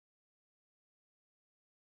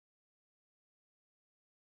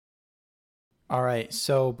All right,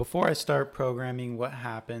 so before I start programming what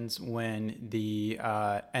happens when the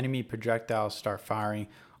enemy projectiles start firing,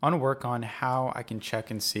 I want to work on how I can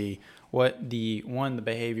check and see what the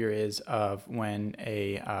behavior is of when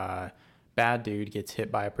a bad dude gets hit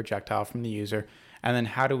by a projectile from the user, and then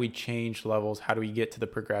how do we change levels, how do we get to the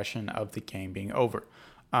progression of the game being over.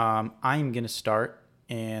 I'm going to start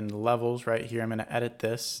in levels right here. I'm going to edit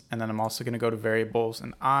this, and then I'm also going to go to variables,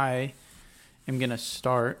 and I am going to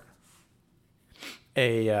start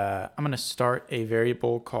I'm going to start a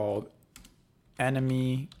variable called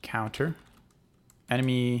enemy counter.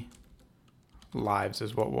 Enemy lives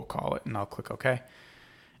is what we'll call it, and I'll click OK.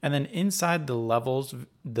 And then inside the levels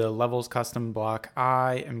custom block,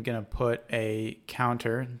 I am going to put a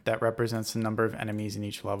counter that represents the number of enemies in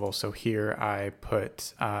each level. So here I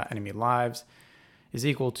put enemy lives is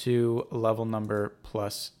equal to level number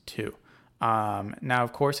plus 2. Now,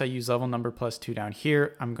 of course, I use level number plus 2 down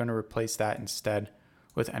here. I'm going to replace that instead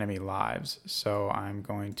with enemy lives. So I'm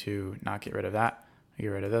going to not get rid of that. Get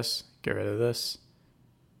rid of this,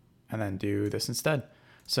 and then do this instead.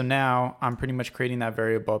 So now I'm pretty much creating that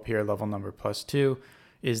variable up here, level number plus 2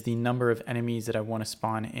 is the number of enemies that I want to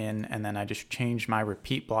spawn in, and then I just change my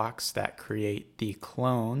repeat blocks that create the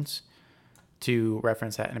clones to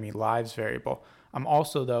reference that enemy lives variable. I'm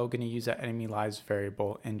also, though, going to use that enemy lives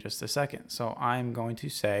variable in just a second. So I'm going to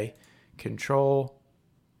say control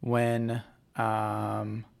when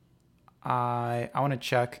I want to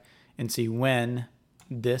check and see when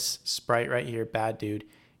this sprite right here, bad dude,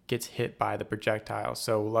 gets hit by the projectile.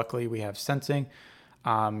 So luckily we have sensing.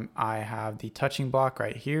 I have the touching block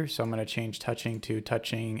right here. So I'm going to change touching to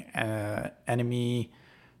touching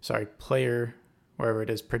player, wherever it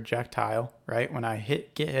is, projectile, right? When I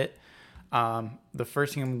get hit, the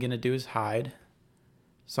first thing I'm going to do is hide.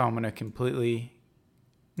 So I'm going to completely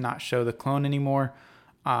not show the clone anymore.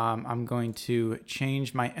 I'm going to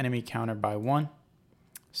change my enemy counter by 1.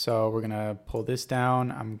 So we're going to pull this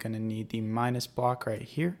down. I'm going to need the minus block right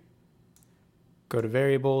here. Go to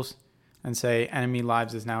variables and say enemy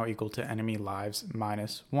lives is now equal to enemy lives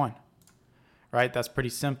minus 1. Right? That's pretty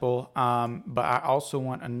simple. But I also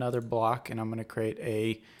want another block, and I'm going to create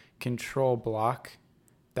a control block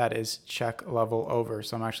that is check level over.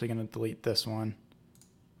 So I'm actually going to delete this one.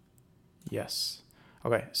 Yes.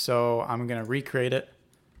 Okay, so I'm going to recreate it.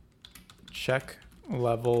 Check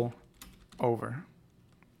level over.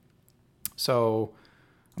 So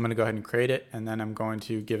I'm going to go ahead and create it, and then I'm going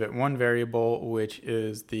to give it one variable, which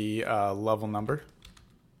is the level number.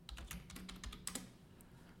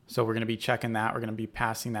 So we're going to be checking that. We're going to be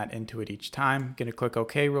passing that into it each time. I'm going to click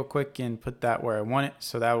OK real quick and put that where I want it.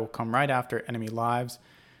 So that will come right after enemy lives.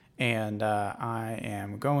 And I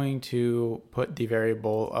am going to put the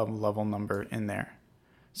variable of level number in there.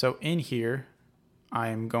 So in here, I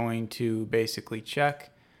am going to basically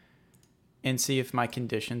check and see if my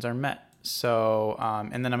conditions are met. So,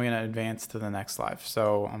 and then I'm going to advance to the next live.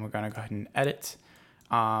 So I'm going to go ahead and edit.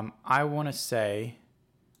 I want to say,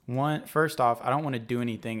 first off, I don't want to do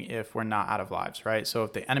anything if we're not out of lives, right? So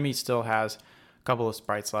if the enemy still has a couple of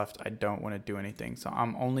sprites left, I don't want to do anything. So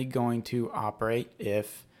I'm only going to operate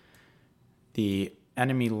if the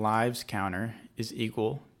enemy lives counter is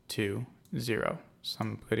equal to 0. So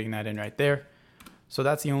I'm putting that in right there. So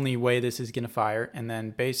that's the only way this is going to fire. And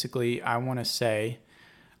then basically I want to say,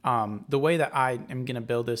 the way that I am going to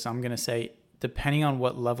build this, I'm going to say, depending on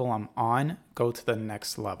what level I'm on, go to the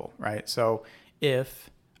next level, right? So if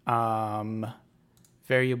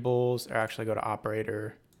variables, or actually go to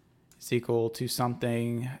operator, is equal to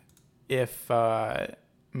something, if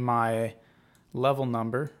my level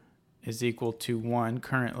number is equal to 1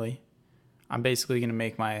 currently, I'm basically going to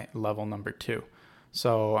make my level number 2.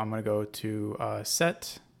 So I'm going to go to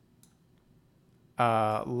set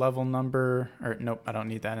level number, or nope, I don't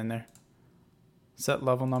need that in there. Set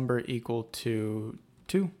level number equal to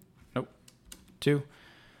 2. Nope, 2.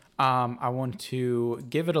 I want to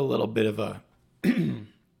give it a little bit of a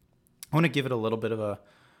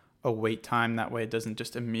a wait time. That way it doesn't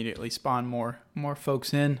just immediately spawn more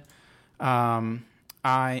folks in.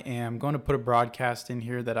 I am going to put a broadcast in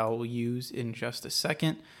here that I will use in just a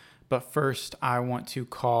second. But first, I want to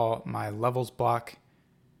call my levels block,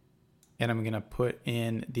 and I'm going to put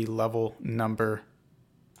in the level number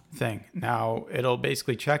thing. Now, it'll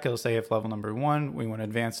basically check. It'll say if level number 1, we want to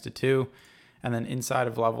advance to 2. And then inside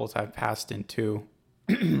of levels, I've passed in 2.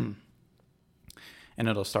 And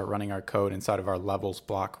it'll start running our code inside of our levels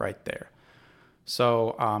block right there.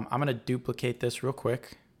 So I'm going to duplicate this real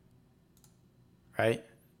quick, right?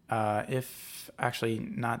 If actually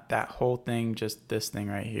not that whole thing, just this thing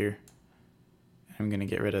right here. I'm going to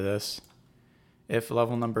get rid of this. If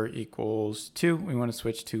level number equals 2, we want to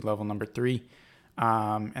switch to level number 3.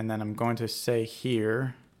 And then I'm going to say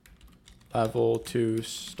here, level 2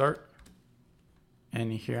 start.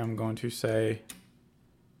 And here I'm going to say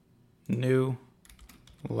new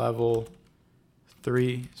level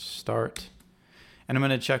 3 start. And I'm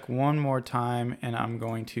going to check one more time, and I'm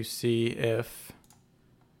going to see if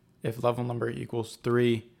level number equals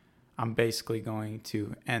 3, I'm basically going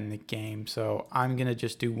to end the game. So I'm going to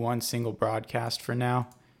just do one single broadcast for now.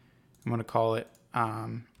 I'm going to call it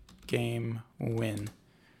game win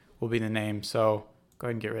will be the name. So go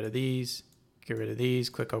ahead and get rid of these,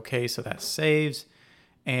 click OK, so that saves.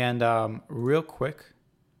 And real quick,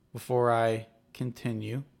 before I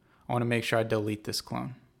continue, I want to make sure I delete this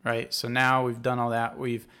clone, right? So now we've done all that.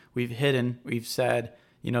 We've said,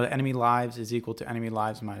 the enemy lives is equal to enemy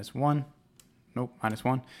lives -1. Nope,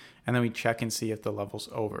 -1. And then we check and see if the level's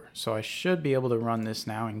over. So I should be able to run this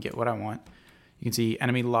now and get what I want. You can see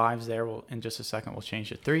enemy lives there. In just a second, we'll change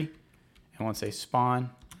to 3. And once they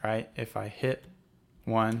spawn, right, if I hit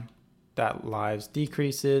 1, that lives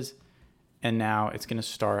decreases. And now it's going to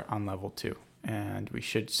start on level 2. And we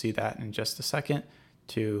should see that in just a second.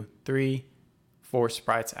 2, 3, 4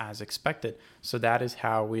 sprites as expected. So that is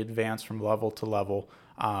how we advance from level to level,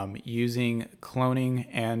 using cloning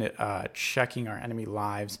and checking our enemy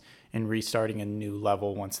lives and restarting a new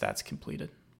level once that's completed.